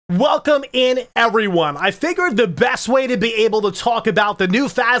Welcome in, everyone. I figured the best way to be able to talk about the new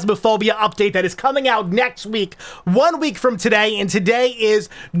Phasmophobia update that is coming out next week, 1 week from today, and today is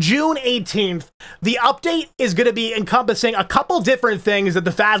June 18th. The update is going to be encompassing a couple different things that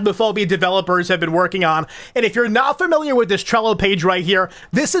the Phasmophobia developers have been working on. And if you're not familiar with this Trello page right here,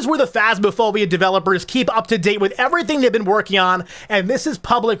 this is where the Phasmophobia developers keep up to date with everything they've been working on, and this is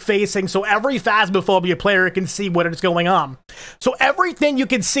public facing, so every Phasmophobia player can see what is going on. So everything you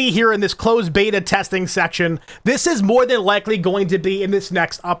can see here in this closed beta testing section, this is more than likely going to be in this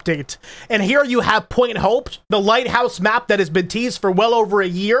next update. And here you have Point Hope, the lighthouse map that has been teased for well over a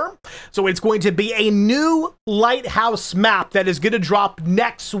year. So it's going to be a new lighthouse map that is going to drop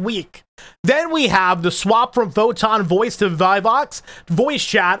next week. Then we have the swap from Photon Voice to Vivox voice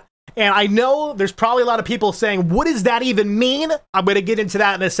chat. And I know there's probably a lot of people saying, what does that even mean? I'm going to get into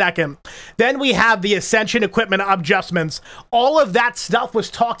that in a second. Then we have the Ascension equipment adjustments. All of that stuff was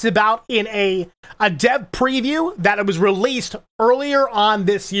talked about in a dev preview that was released earlier on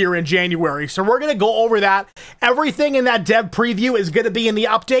this year in January. So we're going to go over that. Everything in that dev preview is going to be in the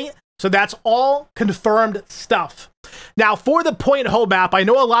update. So that's all confirmed stuff. Now, for the Point Hope map, I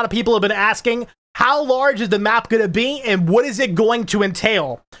know a lot of people have been asking, how large is the map going to be and what is it going to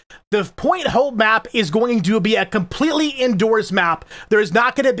entail? The Point Hope map is going to be a completely indoors map. There's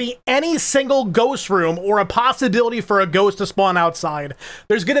not going to be any single ghost room or a possibility for a ghost to spawn outside.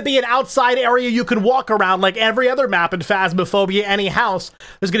 There's going to be an outside area you can walk around like every other map in Phasmophobia, any house.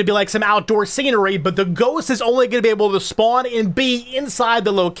 There's going to be like some outdoor scenery, but the ghost is only going to be able to spawn and be inside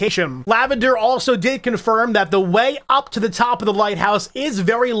the location. Lavender also did confirm that the way up to the top of the lighthouse is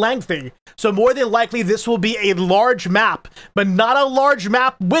very lengthy. So more than likely this will be a large map, but not a large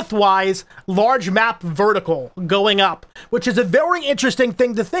map widthwise, large map vertical going up, which is a very interesting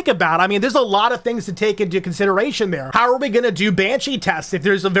thing to think about. I mean, there's a lot of things to take into consideration there. How are we going to do Banshee tests if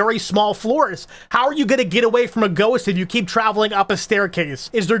there's a very small floors? How are you going to get away from a ghost if you keep traveling up a staircase?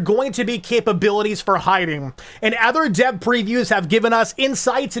 Is there going to be capabilities for hiding? And other dev previews have given us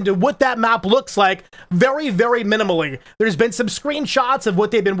insights into what that map looks like very, very minimally. There's been some screenshots of what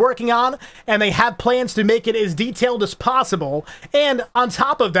they've been working on, and they have plans to make it as detailed as possible. And on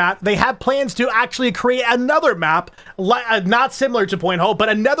top of that, they have plans to actually create another map, not similar to Point Hope, but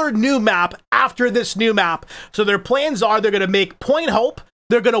another new map after this new map. So their plans are they're going to make Point Hope,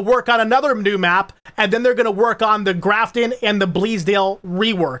 they're going to work on another new map, and then they're going to work on the Grafton and the Bleasdale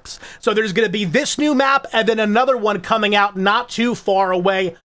reworks. So there's going to be this new map and then another one coming out not too far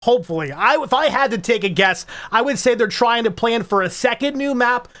away. Hopefully. If I had to take a guess, I would say they're trying to plan for a second new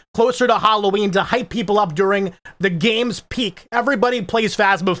map closer to Halloween to hype people up during the game's peak. Everybody plays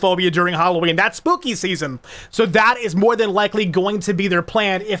Phasmophobia during Halloween. That's spooky season. So that is more than likely going to be their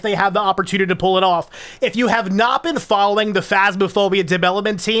plan if they have the opportunity to pull it off. If you have not been following the Phasmophobia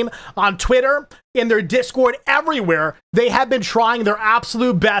development team on Twitter, in their Discord, everywhere, they have been trying their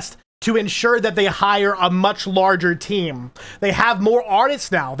absolute best to ensure that they hire a much larger team. They have more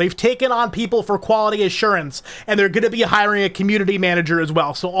artists now. They've taken on people for quality assurance, and they're going to be hiring a community manager as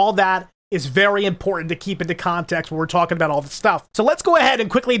well. So all that is very important to keep into context when we're talking about all this stuff. So let's go ahead and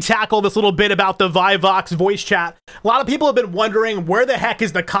quickly tackle this little bit about the Vivox voice chat. A lot of people have been wondering, where the heck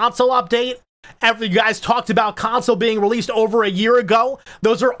is the console update? After you guys talked about console being released over a year ago,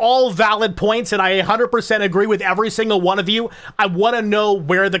 those are all valid points, and I 100% agree with every single one of you. I want to know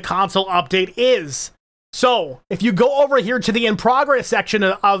where the console update is. So, if you go over here to the in progress section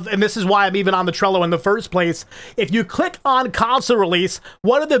of, and this is why I'm even on the Trello in the first place, if you click on console release,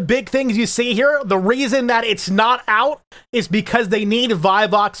 one of the big things you see here, the reason that it's not out is because they need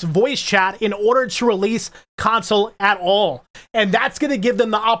Vivox voice chat in order to release console at all. And that's going to give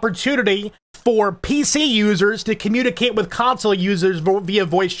them the opportunity for PC users to communicate with console users via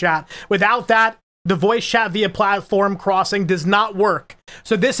voice chat. Without that, the voice chat via platform crossing does not work.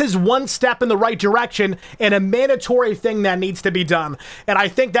 So this is one step in the right direction and a mandatory thing that needs to be done. And I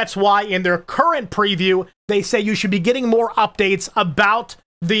think that's why in their current preview, they say you should be getting more updates about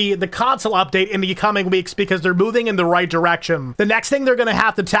the console update in the coming weeks because they're moving in the right direction. The next thing they're going to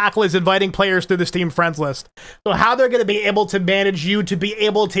have to tackle is inviting players to the Steam friends list. So how they're going to be able to manage you to be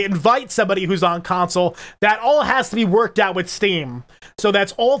able to invite somebody who's on console, that all has to be worked out with Steam. So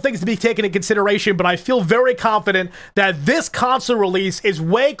that's all things to be taken into consideration, but I feel very confident that this console release is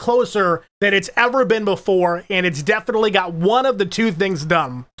way closer than it's ever been before, and it's definitely got one of the two things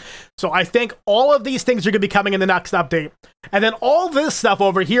done. So I think all of these things are going to be coming in the next update. And then all this stuff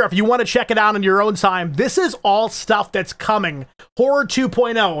over here, if you want to check it out in your own time, this is all stuff that's coming. Horror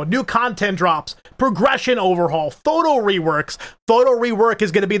 2.0, new content drops, progression overhaul, photo reworks. Photo rework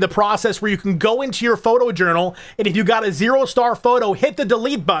is going to be the process where you can go into your photo journal, and if you got a 0-star photo, hit the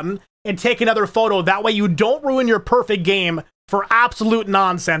delete button and take another photo. That way you don't ruin your perfect game for absolute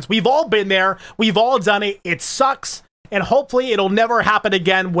nonsense. We've all been there. We've all done it. It sucks. And hopefully it'll never happen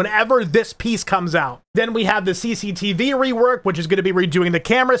again whenever this piece comes out. Then we have the CCTV rework, which is going to be redoing the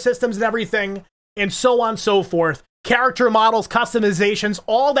camera systems and everything, and so on and so forth. Character models, customizations,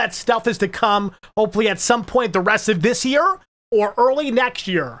 all that stuff is to come, hopefully at some point the rest of this year or early next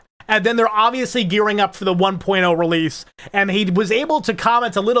year. And then they're obviously gearing up for the 1.0 release. And he was able to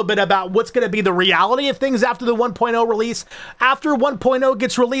comment a little bit about what's going to be the reality of things after the 1.0 release. After 1.0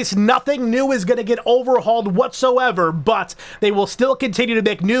 gets released, nothing new is going to get overhauled whatsoever, but they will still continue to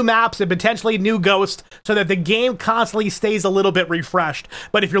make new maps and potentially new ghosts so that the game constantly stays a little bit refreshed.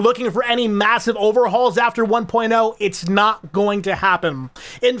 But if you're looking for any massive overhauls after 1.0, it's not going to happen.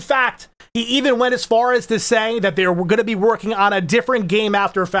 In fact, he even went as far as to say that they're going to be working on a different game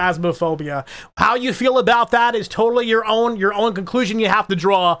after Phasmophobia. How you feel about that is totally your own conclusion you have to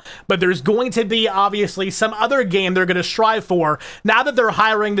draw, but there's going to be obviously some other game they're going to strive for. Now that they're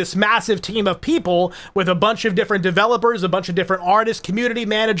hiring this massive team of people with a bunch of different developers, a bunch of different artists, community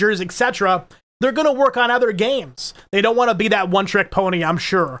managers, etc., they're going to work on other games. They don't want to be that one-trick pony, I'm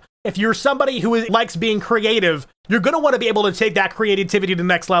sure. If you're somebody who likes being creative, you're going to want to be able to take that creativity to the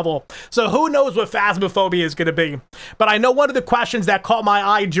next level. So who knows what Phasmophobia is going to be. But I know one of the questions that caught my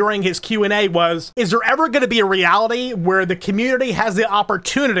eye during his Q&A was, is there ever going to be a reality where the community has the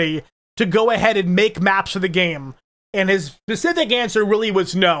opportunity to go ahead and make maps for the game? And his specific answer really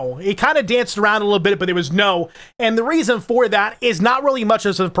was no. He kind of danced around a little bit, but it was no. And the reason for that is not really much of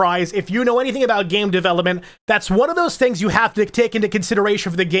a surprise. If you know anything about game development, that's one of those things you have to take into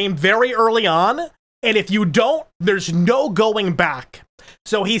consideration for the game very early on. And if you don't, there's no going back.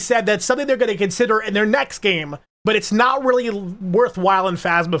 So he said that's something they're going to consider in their next game, but it's not really worthwhile in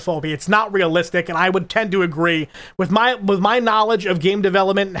Phasmophobia. It's not realistic, and I would tend to agree. With my knowledge of game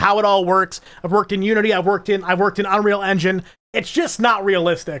development and how it all works, I've worked in Unity, I've worked in Unreal Engine, it's just not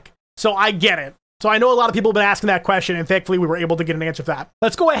realistic. So I get it. So I know a lot of people have been asking that question, and thankfully we were able to get an answer for that.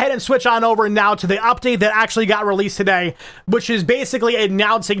 Let's go ahead and switch on over now to the update that actually got released today, which is basically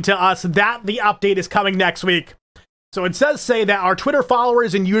announcing to us that the update is coming next week. So it does say that our Twitter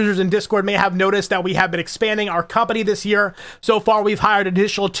followers and users in Discord may have noticed that we have been expanding our company this year. So far, we've hired an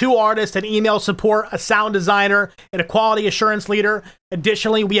additional 2 artists, an email support, a sound designer, and a quality assurance leader.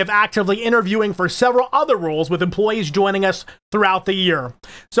 Additionally, we have actively interviewing for several other roles with employees joining us throughout the year.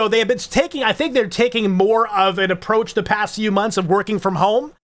 So they have been taking, I think they're taking more of an approach the past few months of working from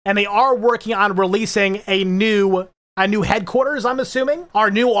home, and they are working on releasing a new headquarters, I'm assuming. Our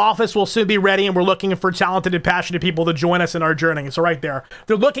new office will soon be ready, and we're looking for talented and passionate people to join us in our journey. So right there.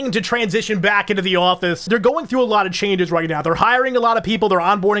 They're looking to transition back into the office. They're going through a lot of changes right now. They're hiring a lot of people. They're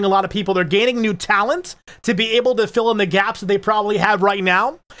onboarding a lot of people. They're gaining new talent to be able to fill in the gaps that they probably have right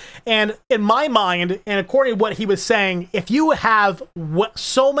now. And in my mind, and according to what he was saying, if you have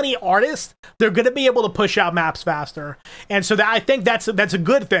so many artists, they're going to be able to push out maps faster. And so I think that's a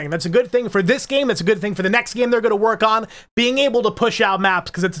good thing. That's a good thing for this game. That's a good thing for the next game they're going to work on, being able to push out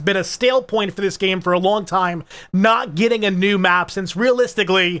maps, because it's been a stale point for this game for a long time, not getting a new map since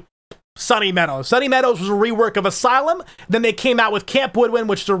realistically Sunny Meadows. Sunny Meadows was a rework of Asylum, then they came out with Camp Woodwind,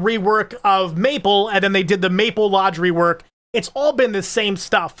 which is a rework of Maple, and then they did the Maple Lodge rework. It's all been the same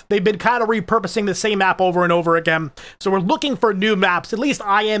stuff. They've been kind of repurposing the same map over and over again. So we're looking for new maps. At least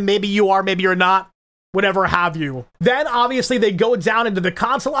I am. Maybe you are. Maybe you're not. Whatever have you. Then obviously they go down into the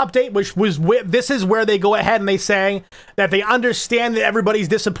console update, which was this is where they go ahead and they say that they understand that everybody's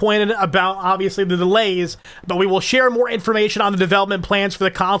disappointed about obviously the delays, but we will share more information on the development plans for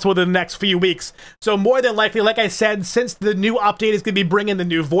the console within the next few weeks. So more than likely, like I said, since the new update is going to be bringing the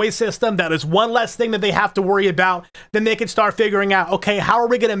new voice system, that is one less thing that they have to worry about. Then they can start figuring out, okay, how are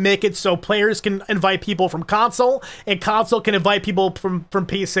we going to make it so players can invite people from console and console can invite people from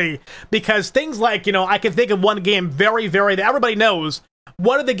PC? Because things like, you know, I can think of one game that everybody knows.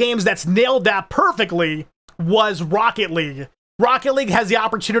 One of the games that's nailed that perfectly was Rocket League. Rocket League has the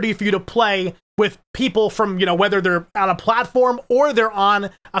opportunity for you to play with people from, you know, whether they're on a platform or they're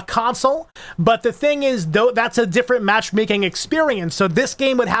on a console. But the thing is, though, that's a different matchmaking experience. So this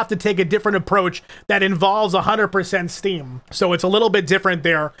game would have to take a different approach that involves 100% Steam. So it's a little bit different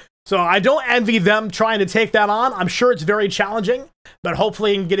there. So I don't envy them trying to take that on. I'm sure it's very challenging, but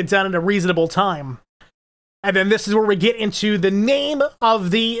hopefully you can get it done in a reasonable time. And then this is where we get into the name of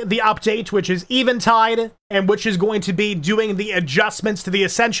the update, which is Eventide, and which is going to be doing the adjustments to the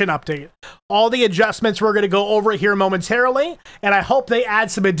Ascension update. All the adjustments we're going to go over here momentarily, and I hope they add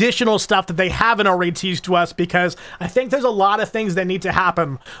some additional stuff that they haven't already teased to us, because I think there's a lot of things that need to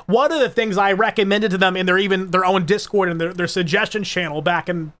happen. One of the things I recommended to them in their own Discord and their suggestions channel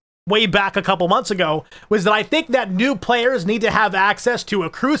way back a couple months ago was that I think that new players need to have access to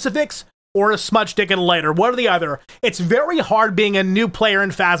a crucifix or a smudge stick and a lighter, one or the other. It's very hard being a new player in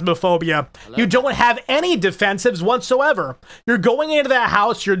Phasmophobia. Hello? You don't have any defensives whatsoever. You're going into that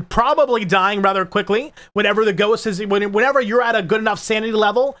house, you're probably dying rather quickly whenever the ghost is, whenever you're at a good enough sanity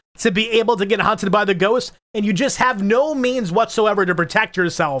level to be able to get hunted by the ghost, and you just have no means whatsoever to protect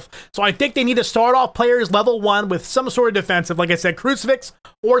yourself. So I think they need to start off players level 1 with some sort of defensive, like I said, crucifix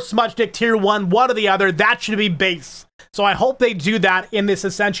or smudge stick tier 1, one or the other. That should be base. So I hope they do that in this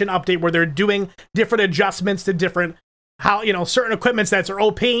Ascension update where they're doing different adjustments to different, certain equipments that are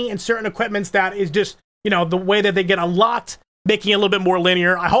OP and certain equipments that is just, the way that they get unlocked, making it a little bit more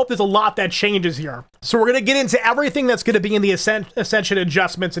linear. I hope there's a lot that changes here. So we're going to get into everything that's going to be in the Ascension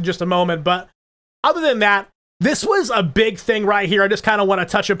adjustments in just a moment. But other than that, this was a big thing right here. I just kind of want to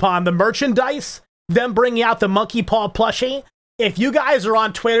touch upon the merchandise, them bringing out the monkey paw plushie. If you guys are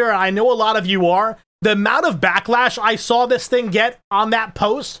on Twitter, I know a lot of you are, the amount of backlash I saw this thing get on that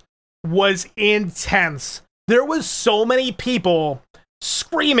post was intense. There was so many people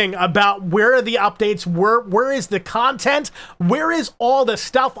screaming about where are the updates, where is the content, where is all the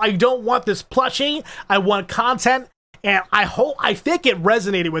stuff. I don't want this plushie, I want content. And I think it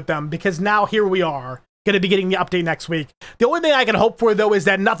resonated with them, because now here we are going to be getting the update next week. The only thing I can hope for, though, is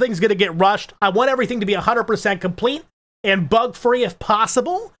that nothing's going to get rushed. I want everything to be 100% complete and bug-free if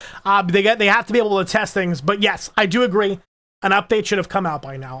possible. They have to be able to test things. But yes, I do agree. An update should have come out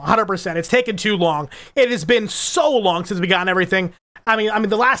by now, 100%. It's taken too long. It has been so long since we gotten everything. I mean,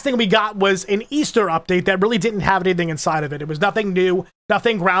 the last thing we got was an Easter update that really didn't have anything inside of it. It was nothing new,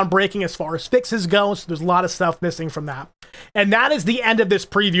 nothing groundbreaking as far as fixes go, so there's a lot of stuff missing from that. And that is the end of this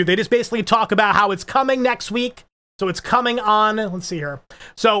preview. They just basically talk about how it's coming next week. So it's coming on, let's see here.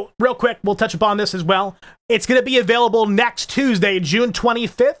 So real quick, we'll touch upon this as well. It's going to be available next Tuesday, June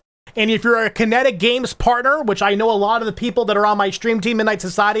 25th. And if you're a Kinetic Games partner, which I know a lot of the people that are on my stream team, Midnight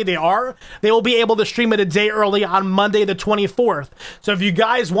Society, they will be able to stream it a day early on Monday the 24th. So if you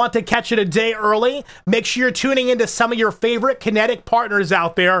guys want to catch it a day early, make sure you're tuning into some of your favorite Kinetic partners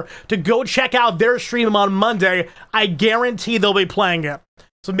out there to go check out their stream on Monday. I guarantee they'll be playing it.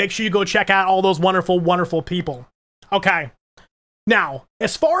 So make sure you go check out all those wonderful, wonderful people. Okay. Now,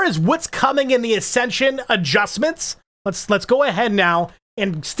 as far as what's coming in the Ascension adjustments, let's go ahead now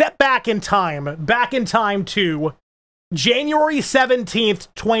and step back in time to January 17th,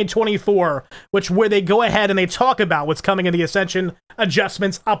 2024, where they go ahead and they talk about what's coming in the Ascension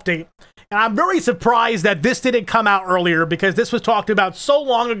adjustments update. And I'm very surprised that this didn't come out earlier, because this was talked about so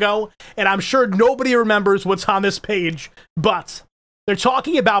long ago, and I'm sure nobody remembers what's on this page, but they're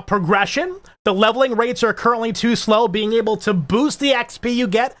talking about progression. The leveling rates are currently too slow, being able to boost the XP you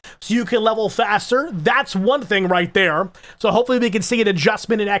get so you can level faster. That's one thing right there. So hopefully we can see an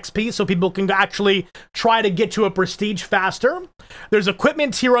adjustment in XP so people can actually try to get to a prestige faster. There's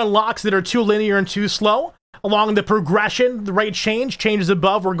equipment tier unlocks that are too linear and too slow. Along the progression, the rate changes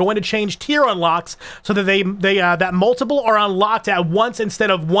above, we're going to change tier unlocks so that that multiple are unlocked at once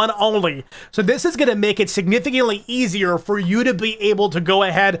instead of one only. So this is going to make it significantly easier for you to be able to go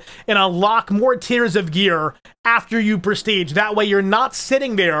ahead and unlock more tiers of gear after you prestige. That way you're not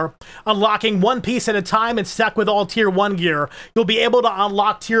sitting there unlocking one piece at a time and stuck with all tier 1 gear. You'll be able to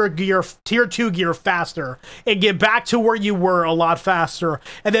unlock tier 2 gear faster and get back to where you were a lot faster,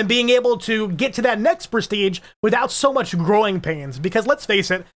 and then being able to get to that next prestige without so much growing pains. Because let's face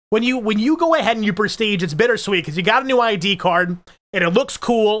it, when you go ahead and you prestige, it's bittersweet, because you got a new ID card and it looks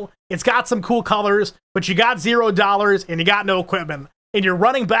cool, it's got some cool colors, but you got $0 and you got no equipment, and you're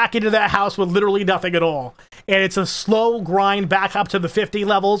running back into that house with literally nothing at all. And it's a slow grind back up to the 50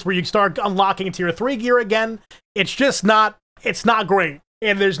 levels where you start unlocking tier 3 gear again. It's just not great,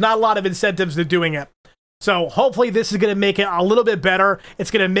 and there's not a lot of incentives to doing it. So hopefully this is going to make it a little bit better.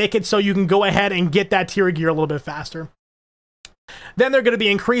 It's going to make it so you can go ahead and get that tier gear a little bit faster. Then they're going to be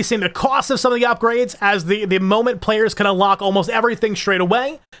increasing the cost of some of the upgrades, as the moment players can unlock almost everything straight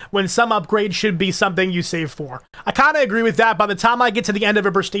away, when some upgrades should be something you save for. I kind of agree with that. By the time I get to the end of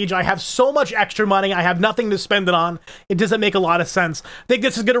a prestige, I have so much extra money, I have nothing to spend it on. It doesn't make a lot of sense. I think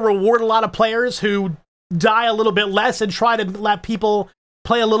this is going to reward a lot of players who die a little bit less and try to let people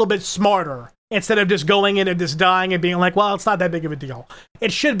play a little bit smarter. instead of just going in and just dying and being like, well, it's not that big of a deal.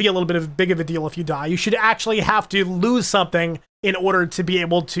 It should be a little bit of big of a deal if you die. You should actually have to lose something in order to be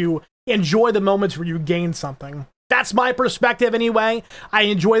able to enjoy the moments where you gain something. That's my perspective anyway. I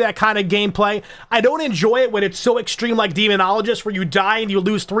enjoy that kind of gameplay. I don't enjoy it when it's so extreme like Demonologist, where you die and you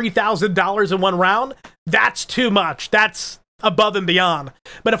lose $3,000 in one round. That's too much. That's above and beyond.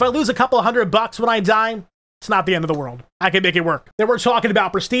 But if I lose a couple $100 when I die, it's not the end of the world. I can make it work. Then we're talking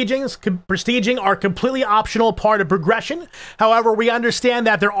about prestiging are completely optional part of progression. However, we understand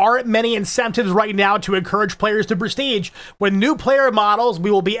that there aren't many incentives right now to encourage players to prestige. With new player models, we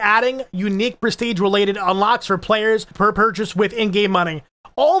will be adding unique prestige-related unlocks for players per purchase with in-game money.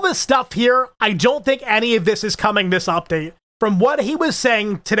 All this stuff here, I don't think any of this is coming this update. From what he was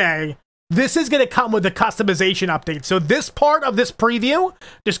saying today, this is going to come with a customization update. So this part of this preview,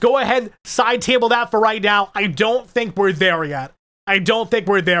 just go ahead, side table that for right now. I don't think we're there yet. I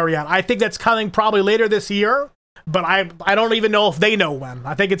think that's coming probably later this year, but I don't even know if they know when.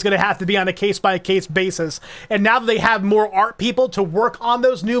 I think it's going to have to be on a case-by-case basis. And now that they have more art people to work on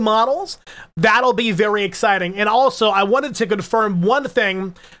those new models, that'll be very exciting. And also, I wanted to confirm one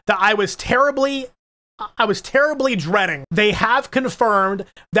thing that I was terribly dreading. They have confirmed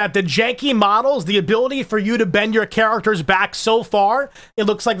that the janky models, the ability for you to bend your characters back so far, it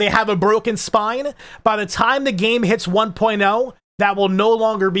looks like they have a broken spine. By the time the game hits 1.0, that will no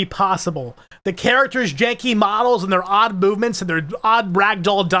longer be possible. The characters' janky models and their odd movements and their odd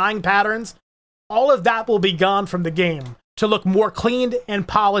ragdoll dying patterns, all of that will be gone from the game to look more cleaned and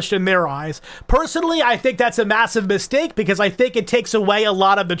polished in their eyes. Personally, I think that's a massive mistake because I think it takes away a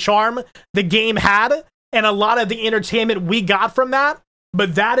lot of the charm the game had and a lot of the entertainment we got from that,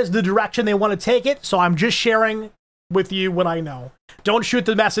 but that is the direction they want to take it, so I'm just sharing with you what I know. Don't shoot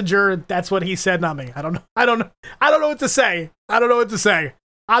the messenger. That's what he said, not me. I don't know what to say.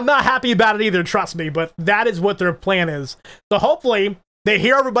 I'm not happy about it either, trust me, but that is what their plan is. So hopefully they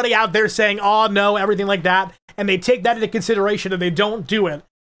hear everybody out there saying, oh no, everything like that, and they take that into consideration and they don't do it.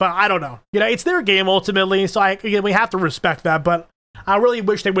 But I don't know. You know, it's their game ultimately, so we have to respect that, but I really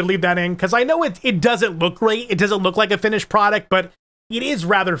wish they would leave that in, because I know it doesn't look great. It doesn't look like a finished product, but it is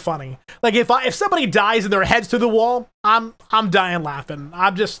rather funny. Like if somebody dies and their head's through the wall, I'm dying laughing.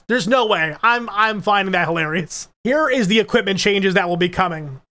 There's no way. I'm finding that hilarious. Here is the equipment changes that will be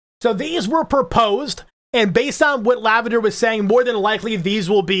coming. So these were proposed, and based on what Lavender was saying, more than likely these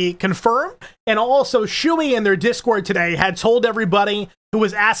will be confirmed. And also Shui in their Discord today had told everybody who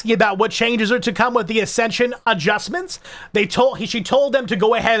was asking about what changes are to come with the Ascension adjustments. She told them to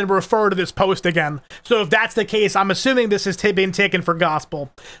go ahead and refer to this post again. So if that's the case, I'm assuming this has been taken for gospel.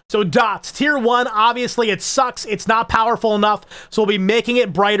 So dots, tier 1, obviously it sucks. It's not powerful enough. So we'll be making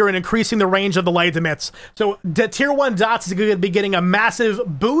it brighter and increasing the range of the light emits. So the tier 1 dots is going to be getting a massive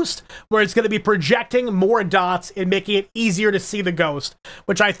boost where it's going to be projecting more dots and making it easier to see the ghost,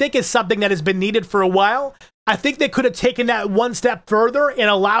 which I think is something that has been needed for a while. I think they could have taken that one step further and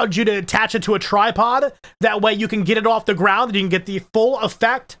allowed you to attach it to a tripod. That way you can get it off the ground and you can get the full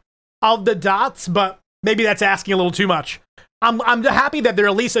effect of the dots, but maybe that's asking a little too much. I'm happy that they're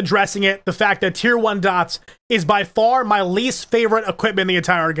at least addressing it, the fact that tier 1 dots is by far my least favorite equipment in the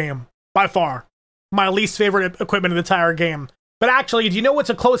entire game. By far. My least favorite equipment in the entire game. But actually, do you know what's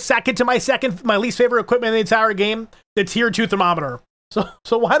a close second to my least favorite equipment in the entire game? The tier 2 thermometer.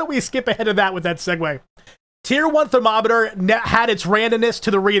 So why don't we skip ahead of that with that segue? Tier 1 thermometer had its randomness to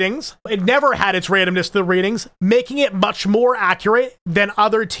the readings. It never had its randomness to the readings, making it much more accurate than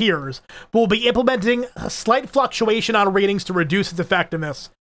other tiers. We'll be implementing a slight fluctuation on readings to reduce its effectiveness.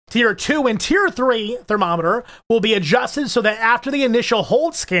 Tier 2 and Tier 3 thermometer will be adjusted so that after the initial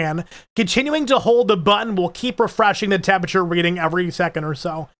hold scan, continuing to hold the button will keep refreshing the temperature reading every second or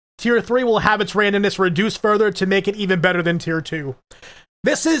so. Tier 3 will have its randomness reduced further to make it even better than Tier 2.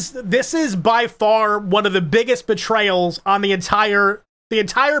 This is by far one of the biggest betrayals on the entire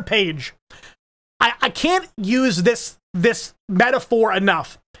page. I can't use this metaphor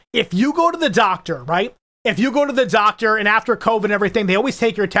enough. If you go to the doctor, right? If you go to the doctor and after COVID and everything, they always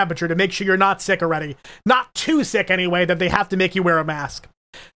take your temperature to make sure you're not sick already. Not too sick anyway, that they have to make you wear a mask.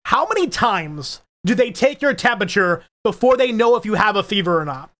 How many times do they take your temperature before they know if you have a fever or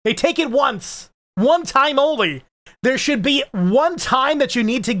not? They take it once. One time only. There should be one time that you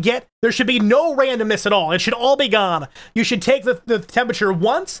need to get, there should be no randomness at all. It should all be gone. You should take the temperature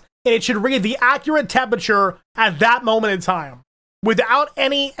once, and it should read the accurate temperature at that moment in time, without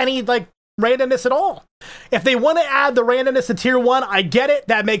any like randomness at all. If they want to add the randomness to Tier 1, I get it,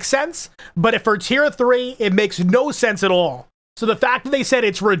 that makes sense. But if for Tier 3, it makes no sense at all. So the fact that they said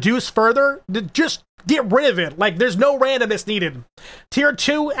it's reduced further, just get rid of it. Like, there's no randomness needed. Tier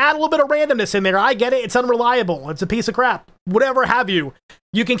 2, add a little bit of randomness in there. I get it. It's unreliable. It's a piece of crap. Whatever have you.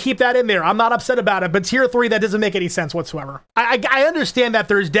 You can keep that in there. I'm not upset about it. But Tier 3, that doesn't make any sense whatsoever. I understand that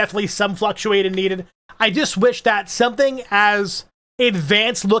there's definitely some fluctuating needed. I just wish that something as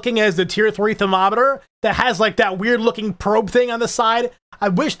advanced looking as the Tier 3 thermometer that has like that weird looking probe thing on the side, I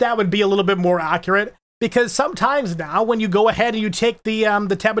wish that would be a little bit more accurate. Because sometimes now when you go ahead and you take the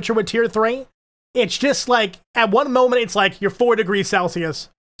temperature with Tier 3, it's just like, at one moment it's like you're 4 degrees Celsius,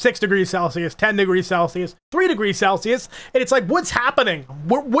 6 degrees Celsius, 10 degrees Celsius, 3 degrees Celsius, and it's like, what's happening?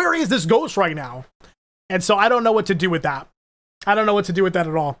 Where is this ghost right now? And so I don't know what to do with that. I don't know what to do with that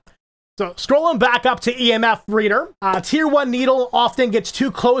at all. So scrolling back up to EMF reader, Tier 1 needle often gets too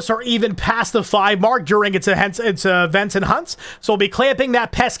close or even past the 5 mark during its events and hunts. So we'll be clamping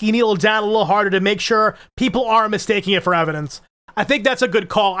that pesky needle down a little harder to make sure people aren't mistaking it for evidence. I think that's a good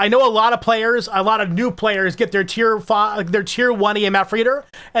call. I know a lot of players, a lot of new players get their Tier 1 EMF reader,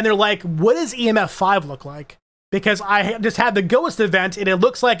 and they're like, what does EMF 5 look like? Because I just had the ghost event, and it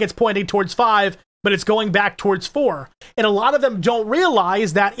looks like it's pointing towards 5, but it's going back towards 4. And a lot of them don't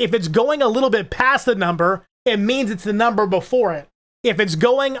realize that if it's going a little bit past the number, it means it's the number before it. If it's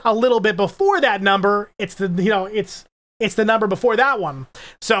going a little bit before that number, it's the, it's the number before that one.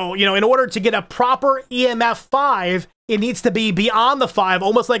 So, in order to get a proper EMF 5, it needs to be beyond the 5,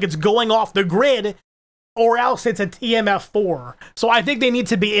 almost like it's going off the grid, or else it's an EMF 4. So I think they need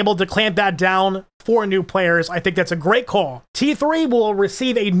to be able to clamp that down for new players. I think that's a great call. T3 will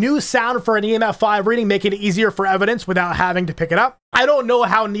receive a new sound for an EMF 5 reading, making it easier for evidence without having to pick it up. I don't know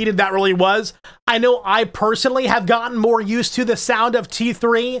how needed that really was. I know I personally have gotten more used to the sound of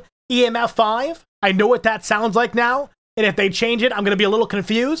T3 EMF 5. I know what that sounds like now, and if they change it, I'm going to be a little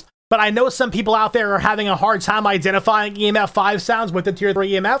confused. But I know some people out there are having a hard time identifying EMF 5 sounds with the Tier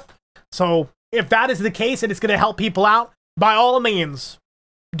 3 EMF. So if that is the case and it's going to help people out, by all means,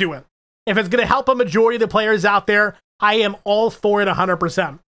 do it. If it's going to help a majority of the players out there, I am all for it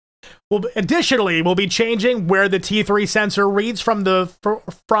 100%. Well, additionally, we'll be changing where the T3 sensor reads from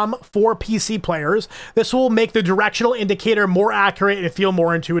for PC players. This will make the directional indicator more accurate and feel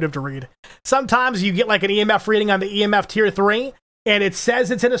more intuitive to read. Sometimes you get like an EMF reading on the EMF Tier 3, and it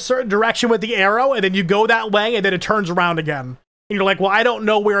says it's in a certain direction with the arrow, and then you go that way, and then it turns around again. And you're like, well, I don't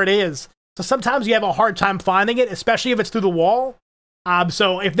know where it is. So sometimes you have a hard time finding it, especially if it's through the wall.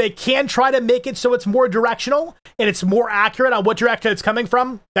 So if they can try to make it so it's more directional and it's more accurate on what direction it's coming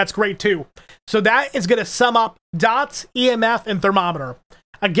from, that's great too. So that is going to sum up dots, EMF, and thermometer.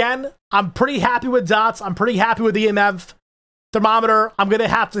 Again, I'm pretty happy with dots. I'm pretty happy with EMF. Thermometer, I'm going to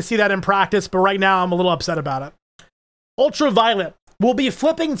have to see that in practice, but right now I'm a little upset about it. Ultraviolet. We'll be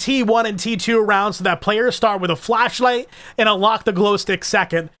flipping T1 and T2 around so that players start with a flashlight and unlock the glow stick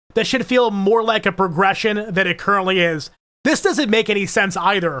second. That should feel more like a progression than it currently is. This doesn't make any sense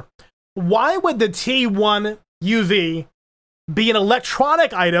either. Why would the T1 UV be an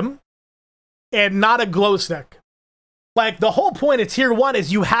electronic item and not a glow stick? Like, the whole point of Tier 1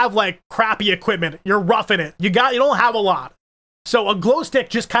 is you have, like, crappy equipment. You're roughing it. You don't have a lot. So a glow stick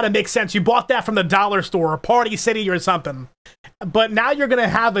just kind of makes sense. You bought that from the dollar store or Party City or something. But now you're going to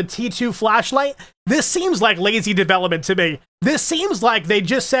have a T2 flashlight? This seems like lazy development to me. This seems like they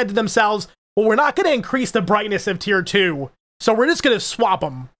just said to themselves, well, we're not going to increase the brightness of Tier 2, so we're just going to swap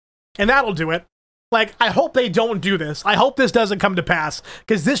them. And that'll do it. Like, I hope they don't do this. I hope this doesn't come to pass,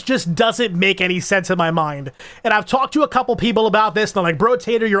 because this just doesn't make any sense in my mind. And I've talked to a couple people about this, and they're like, bro,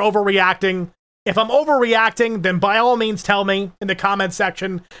 Tater, you're overreacting. If I'm overreacting, then by all means tell me in the comment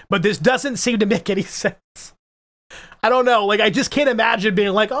section, but this doesn't seem to make any sense. I don't know, like, I just can't imagine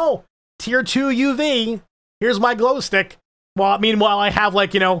being like, oh, Tier 2 UV, here's my glow stick. Well, meanwhile, I have,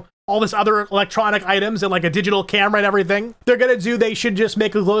 like, all this other electronic items and, like, a digital camera and everything. They should just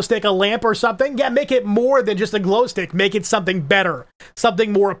make a glow stick a lamp or something. Yeah, make it more than just a glow stick. Make it something better,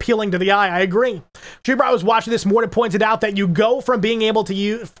 something more appealing to the eye. I agree. Dreamer, I was watching this morning, pointed out that you go from being able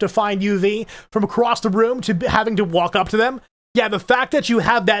to find UV from across the room to having to walk up to them. Yeah, the fact that you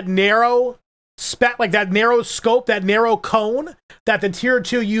have that narrow that narrow scope, that narrow cone that the Tier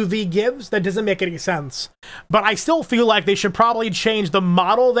 2 UV gives, that doesn't make any sense. But I still feel like they should probably change the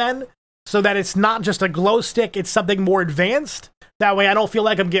model then, so that it's not just a glow stick, it's something more advanced. That way I don't feel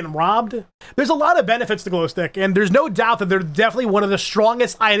like I'm getting robbed. There's a lot of benefits to glow stick, and there's no doubt that they're definitely one of the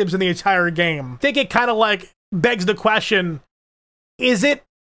strongest items in the entire game. I think it kind of like begs the question, is it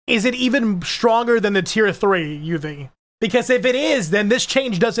even stronger than the Tier 3 UV? Because if it is, then this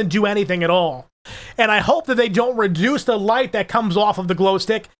change doesn't do anything at all. And I hope that they don't reduce the light that comes off of the glow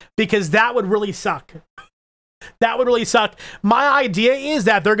stick, because that would really suck. That would really suck. My idea is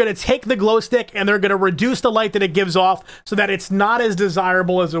that they're going to take the glow stick and they're going to reduce the light that it gives off so that it's not as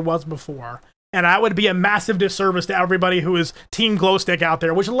desirable as it was before. And that would be a massive disservice to everybody who is team glow stick out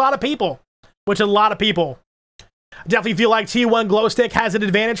there, which a lot of people. Definitely feel like T1 glow stick has an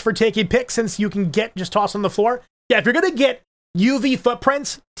advantage for taking picks since you can just toss on the floor. Yeah, if you're going to get UV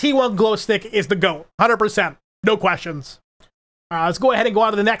footprints, T1 glow stick is the GOAT. 100%. No questions. Let's go ahead and go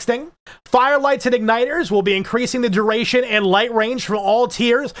on to the next thing. Firelights and igniters will be increasing the duration and light range for all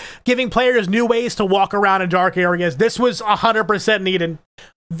tiers, giving players new ways to walk around in dark areas. This was 100% needed.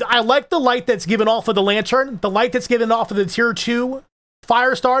 I like the light that's given off of the lantern. The light that's given off of the tier 2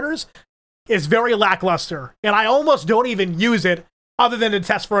 fire starters is very lackluster, and I almost don't even use it other than to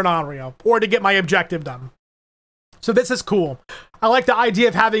test for an on-ramp or to get my objective done. So this is cool. I like the idea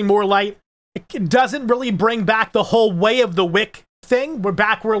of having more light. It doesn't really bring back the whole way of the wick thing. We're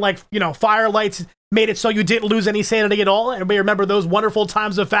back where, like, you know, firelights made it so you didn't lose any sanity at all. Everybody remember those wonderful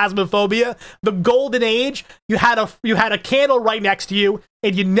times of Phasmophobia? The golden age, you had a candle right next to you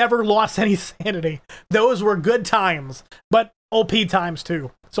and you never lost any sanity. Those were good times, but OP times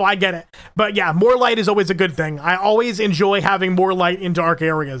too. So I get it. But yeah, more light is always a good thing. I always enjoy having more light in dark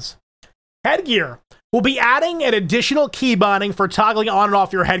areas. Headgear. We'll be adding an additional key binding for toggling on and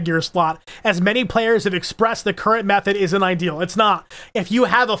off your headgear slot, as many players have expressed the current method isn't ideal. It's not. If you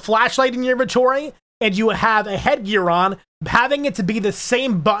have a flashlight in your inventory and you have a headgear on, having it to be the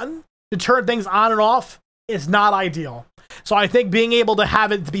same button to turn things on and off is not ideal. So I think being able to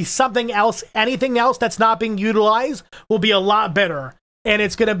have it to be something else, anything else that's not being utilized, will be a lot better. And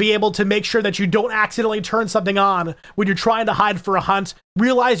it's going to be able to make sure that you don't accidentally turn something on when you're trying to hide for a hunt,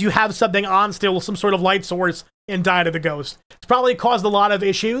 realize you have something on still, some sort of light source, and die to the ghost. It's probably caused a lot of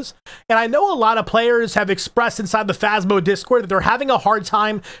issues. And I know a lot of players have expressed inside the Phasmo Discord that they're having a hard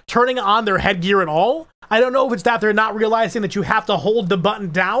time turning on their headgear at all. I don't know if it's that they're not realizing that you have to hold the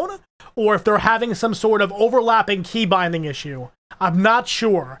button down, or if they're having some sort of overlapping key binding issue. I'm not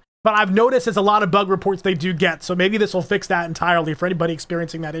sure. But I've noticed there's a lot of bug reports they do get, so maybe this will fix that entirely for anybody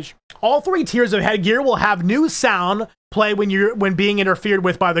experiencing that issue. All 3 tiers of headgear will have new sound play when being interfered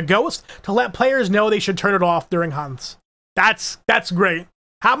with by the ghost to let players know they should turn it off during hunts. That's great.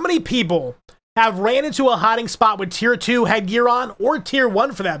 How many people have ran into a hiding spot with tier 2 headgear on, or tier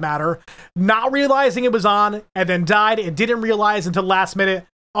 1 for that matter, not realizing it was on, and then died and didn't realize until last minute,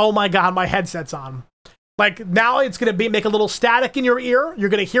 oh my god, my headset's on. Like, now it's going to make a little static in your ear. You're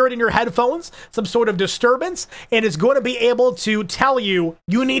going to hear it in your headphones, some sort of disturbance, and it's going to be able to tell you,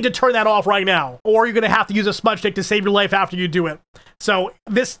 you need to turn that off right now, or you're going to have to use a smudge stick to save your life after you do it. So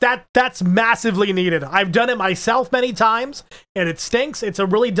that's massively needed. I've done it myself many times, and it stinks. It's a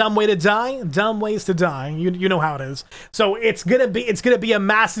really dumb way to die. Dumb ways to die. You know how it is. So it's gonna be a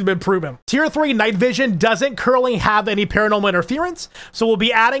massive improvement. Tier 3 night vision doesn't currently have any paranormal interference, so we'll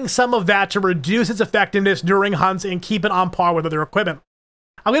be adding some of that to reduce its effectiveness during hunts and keep it on par with other equipment.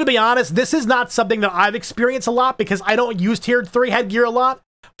 I'm gonna be honest, this is not something that I've experienced a lot because I don't use tier 3 headgear a lot.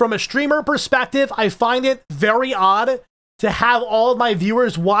 From a streamer perspective, I find it very odd to have all of my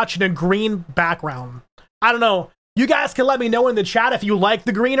viewers watch in a green background. I don't know. You guys can let me know in the chat if you like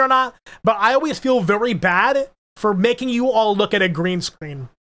the green or not, but I always feel very bad for making you all look at a green screen,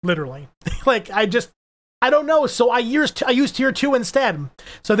 literally. Like, I don't know, so I use tier 2 instead.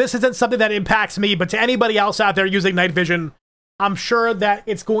 So this isn't something that impacts me, but to anybody else out there using night vision, I'm sure that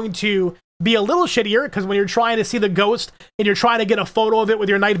it's going to be a little shittier, because when you're trying to see the ghost and you're trying to get a photo of it with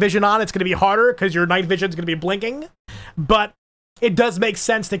your night vision on, it's going to be harder because your night vision is going to be blinking. But it does make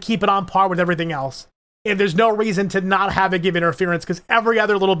sense to keep it on par with everything else. And there's no reason to not have it give interference, because every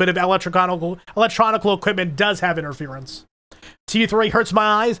other little bit of electronical equipment does have interference. Tier 3 hurts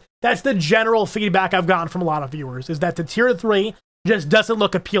my eyes. That's the general feedback I've gotten from a lot of viewers, is that the tier 3 just doesn't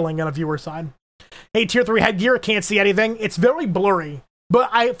look appealing on a viewer side. Hey, tier 3 headgear, can't see anything. It's very blurry.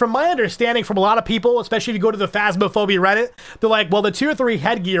 But from my understanding from a lot of people, especially if you go to the Phasmophobia Reddit, they're like, well, the tier 3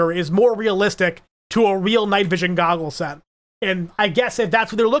 headgear is more realistic to a real night vision goggle set. And I guess if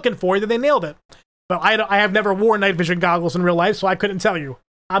that's what they're looking for, then they nailed it. But I have never worn night vision goggles in real life, so I couldn't tell you.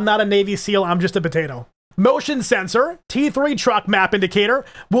 I'm not a Navy SEAL, I'm just a potato. Motion sensor, T3 truck map indicator,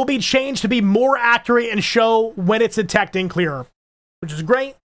 will be changed to be more accurate and show when it's detecting clearer, which is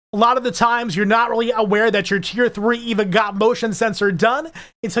great. A lot of the times you're not really aware that your tier 3 even got motion sensor done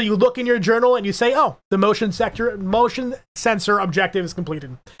until you look in your journal and you say, oh, the motion sensor objective is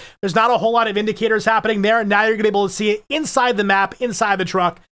completed. There's not a whole lot of indicators happening there. Now you're gonna be able to see it inside the map, inside the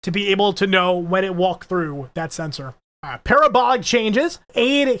truck, to be able to know when it walked through that sensor. Parabolic changes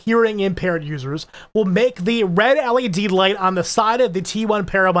aid hearing impaired users. Will make the red LED light on the side of the T1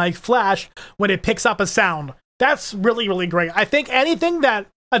 parabolic flash when it picks up a sound. That's really, really great. I think anything that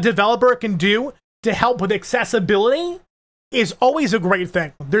a developer can do to help with accessibility is always a great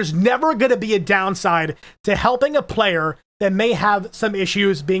thing. There's never going to be a downside to helping a player that may have some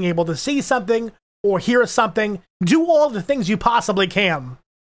issues being able to see something or hear something, do all the things you possibly can.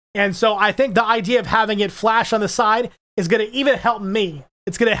 And so I think the idea of having it flash on the side is going to even help me.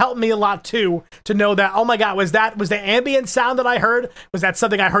 It's going to help me a lot too, to know that, oh my God, was the ambient sound that I heard? Was that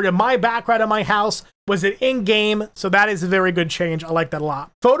something I heard in my background in my house? Was it in-game? So that is a very good change. I like that a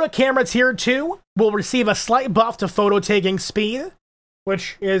lot. Photo camera tier 2 will receive a slight buff to photo taking speed,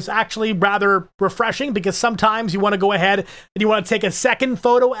 which is actually rather refreshing because sometimes you want to go ahead and you want to take a second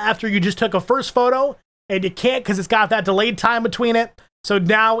photo after you just took a first photo, and you can't because it's got that delayed time between it. So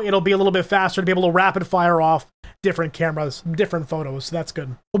now it'll be a little bit faster to be able to rapid fire off different cameras, different photos. So that's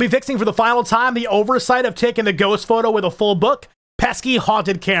good. We'll be fixing for the final time the oversight of taking the ghost photo with a full book. Pesky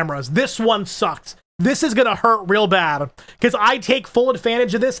haunted cameras. This one sucks. This is going to hurt real bad because I take full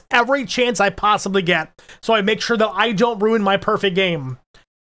advantage of this every chance I possibly get. So I make sure that I don't ruin my perfect game.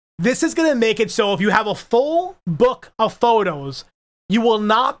 This is going to make it so if you have a full book of photos, you will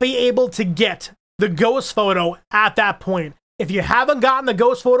not be able to get the ghost photo at that point. If you haven't gotten the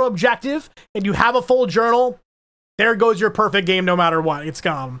ghost photo objective and you have a full journal, there goes your perfect game no matter what. It's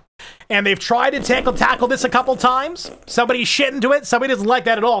gone. And they've tried to tackle this a couple times. Somebody shit into it. Somebody doesn't like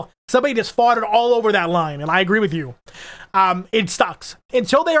that at all. Somebody just fought it all over that line, and I agree with you. It sucks.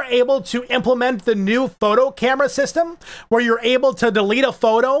 Until they are able to implement the new photo camera system where you're able to delete a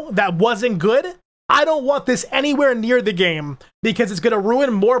photo that wasn't good, I don't want this anywhere near the game because it's going to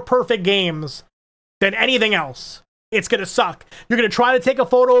ruin more perfect games than anything else. It's going to suck. You're going to try to take a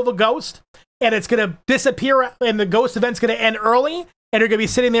photo of a ghost, and it's going to disappear, and the ghost event's going to end early, and you're going to be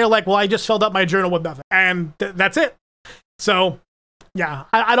sitting there like, well, I just filled up my journal with nothing. And that's it. So, yeah,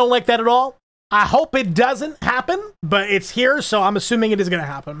 I don't like that at all. I hope it doesn't happen, but it's here, so I'm assuming it is going to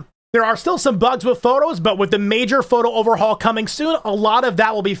happen. There are still some bugs with photos, but with the major photo overhaul coming soon, a lot of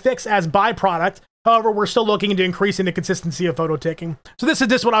that will be fixed as byproduct. However, we're still looking into increasing the consistency of photo taking. So this is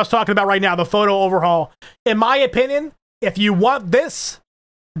just what I was talking about right now, the photo overhaul. In my opinion, if you want this,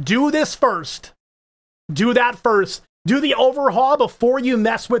 do this first. Do that first. Do the overhaul before you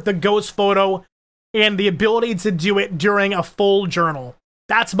mess with the ghost photo and the ability to do it during a full journal.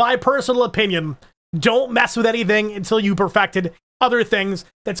 That's my personal opinion. Don't mess with anything until you perfected other things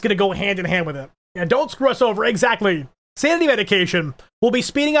that's going to go hand in hand with it. And don't screw us over. Exactly. Sanity medication. We'll be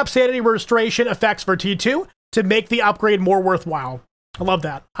speeding up sanity restoration effects for T2 to make the upgrade more worthwhile. I love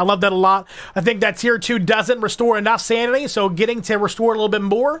that. I love that a lot. I think that tier 2 doesn't restore enough sanity, so getting to restore a little bit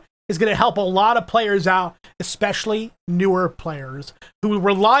more is going to help a lot of players out, especially newer players who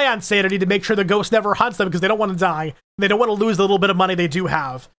rely on sanity to make sure the ghost never hunts them because they don't want to die. They don't want to lose the little bit of money they do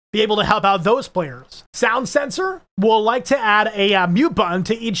have. Be able to help out those players. Sound sensor will like to add a mute button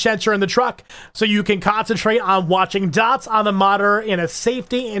to each sensor in the truck so you can concentrate on watching dots on the monitor in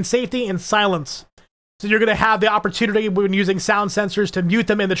safety and silence. So you're going to have the opportunity when using sound sensors to mute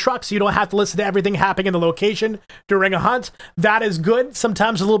them in the truck so you don't have to listen to everything happening in the location during a hunt. That is good.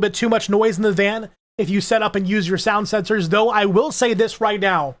 Sometimes a little bit too much noise in the van if you set up and use your sound sensors. Though I will say this right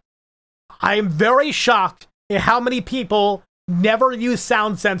now. I am very shocked at how many people never use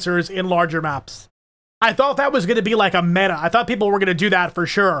sound sensors in larger maps. I thought that was going to be like a meta. I thought people were going to do that for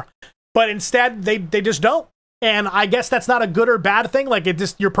sure. But instead, they just don't. And I guess that's not a good or bad thing. Like, it's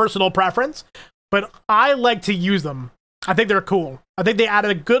just your personal preference. But I like to use them. I think they're cool. I think they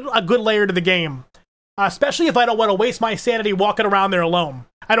added a good layer to the game. Especially if I don't want to waste my sanity walking around there alone.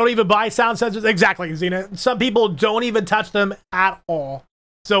 I don't even buy sound sensors. Exactly, Xena. Some people don't even touch them at all.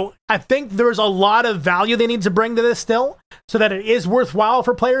 So I think there's a lot of value they need to bring to this still so that it is worthwhile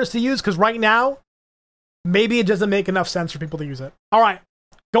for players to use, because right now, maybe it doesn't make enough sense for people to use it. All right,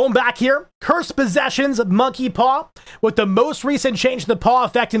 going back here, Cursed Possessions, Monkey Paw. With the most recent change to the paw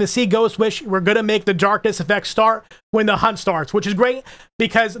affecting the Sea Ghost Wish, we're going to make the darkness effect start when the hunt starts, which is great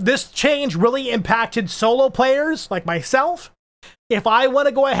because this change really impacted solo players like myself. If I want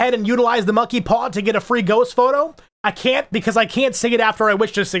to go ahead and utilize the Monkey Paw to get a free ghost photo, I can't because I can't see it after I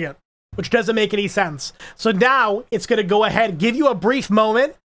wish to see it, which doesn't make any sense. So now it's going to go ahead, give you a brief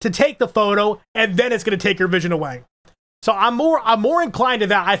moment to take the photo, and then it's going to take your vision away. So I'm more inclined to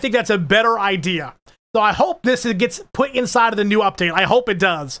that. I think that's a better idea. So I hope this gets put inside of the new update. I hope it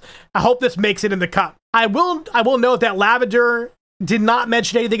does. I hope this makes it in the cut. I will note that Lavender did not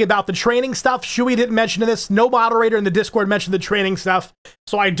mention anything about the training stuff. Shui didn't mention this. No moderator in the Discord mentioned the training stuff.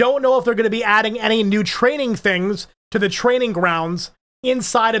 So I don't know if they're going to be adding any new training things to the training grounds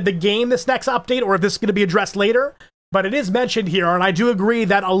inside of the game this next update, or if this is going to be addressed later. But it is mentioned here, and I do agree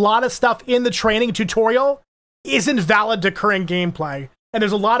that a lot of stuff in the training tutorial isn't valid to current gameplay. And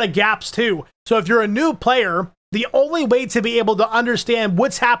there's a lot of gaps too. So if you're a new player, the only way to be able to understand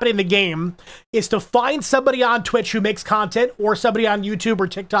what's happening in the game is to find somebody on Twitch who makes content, or somebody on YouTube or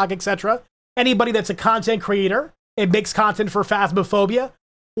TikTok, etc. Anybody that's a content creator and makes content for Phasmophobia,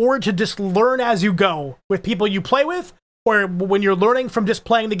 or to just learn as you go with people you play with, or when you're learning from just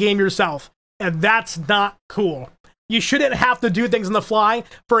playing the game yourself. And that's not cool. You shouldn't have to do things on the fly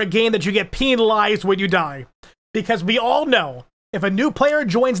for a game that you get penalized when you die. Because we all know, if a new player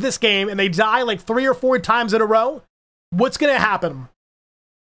joins this game and they die like 3 or 4 times in a row, what's going to happen?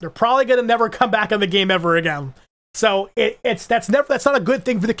 They're probably going to never come back on the game ever again. So that's not a good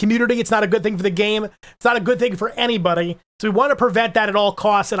thing for the community. It's not a good thing for the game. It's not a good thing for anybody. So we want to prevent that at all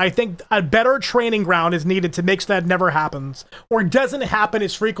costs. And I think a better training ground is needed to make sure that never happens, or doesn't happen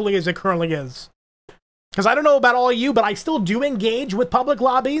as frequently as it currently is. Because I don't know about all of you, but I still do engage with public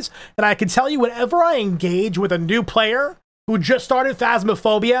lobbies. And I can tell you, whenever I engage with a new player who just started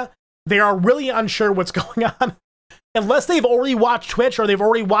Phasmophobia, they are really unsure what's going on. Unless they've already watched Twitch, or they've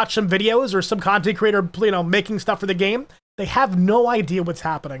already watched some videos, or some content creator, making stuff for the game, they have no idea what's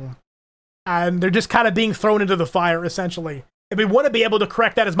happening. And they're just kind of being thrown into the fire, essentially. And we want to be able to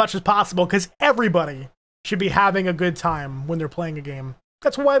correct that as much as possible, because everybody should be having a good time when they're playing a game.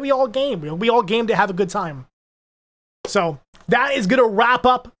 That's why we all game. We all game to have a good time. So that is going to wrap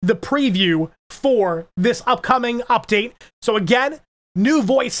up the preview for this upcoming update. So again, new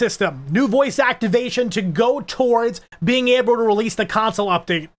voice system, new voice activation to go towards being able to release the console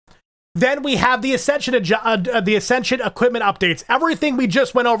update. Then we have the Ascension equipment updates. Everything we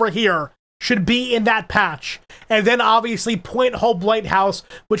just went over here should be in that patch. And then obviously Point Hope Lighthouse,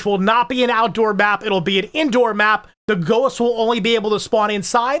 which will not be an outdoor map. It'll be an indoor map. The ghosts will only be able to spawn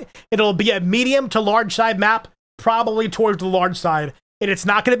inside. It'll be a medium to large side map, probably towards the large side. And it's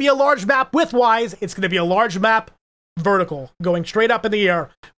not going to be a large map widthwise. It's going to be a large map vertical, going straight up in the air,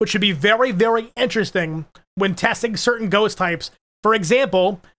 which should be very, very interesting when testing certain ghost types. For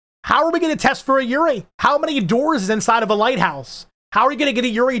example, how are we going to test for a Yuri? How many doors is inside of a lighthouse? How are we going to get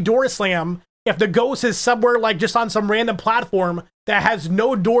a Yuri door slam if the ghost is somewhere like just on some random platform that has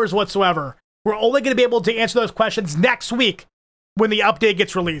no doors whatsoever? We're only going to be able to answer those questions next week when the update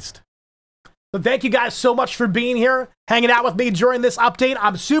gets released. So thank you guys so much for being here, hanging out with me during this update.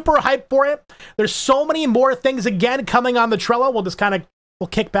 I'm super hyped for it. There's so many more things again coming on the Trello. We'll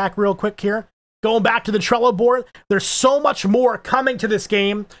kick back real quick here. Going back to the Trello board, there's so much more coming to this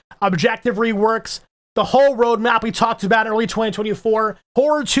game. Objective reworks, the whole roadmap we talked about in early 2024,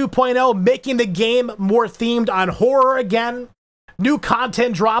 Horror 2.0, making the game more themed on horror again, new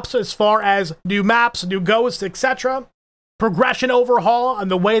content drops as far as new maps, new ghosts, etc. Progression overhaul on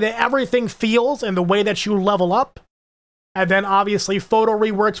the way that everything feels and the way that you level up. And then obviously photo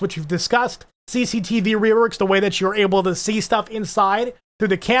reworks, which you've discussed. CCTV reworks, the way that you're able to see stuff inside through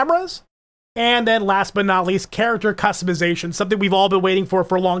the cameras. And then last but not least, character customization, something we've all been waiting for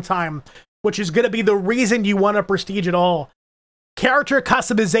a long time, which is going to be the reason you want to prestige at all. Character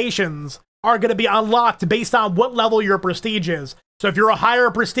customizations are going to be unlocked based on what level your prestige is. So if you're a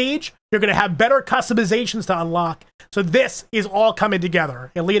higher prestige, you're going to have better customizations to unlock. So this is all coming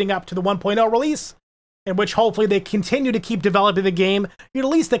together and leading up to the 1.0 release, in which hopefully they continue to keep developing the game, at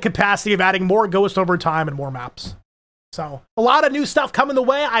least the capacity of adding more ghosts over time and more maps. So a lot of new stuff coming the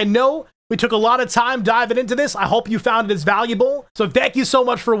way. I know we took a lot of time diving into this. I hope you found it as valuable. So thank you so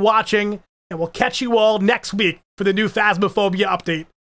much for watching, and we'll catch you all next week for the new Phasmophobia update.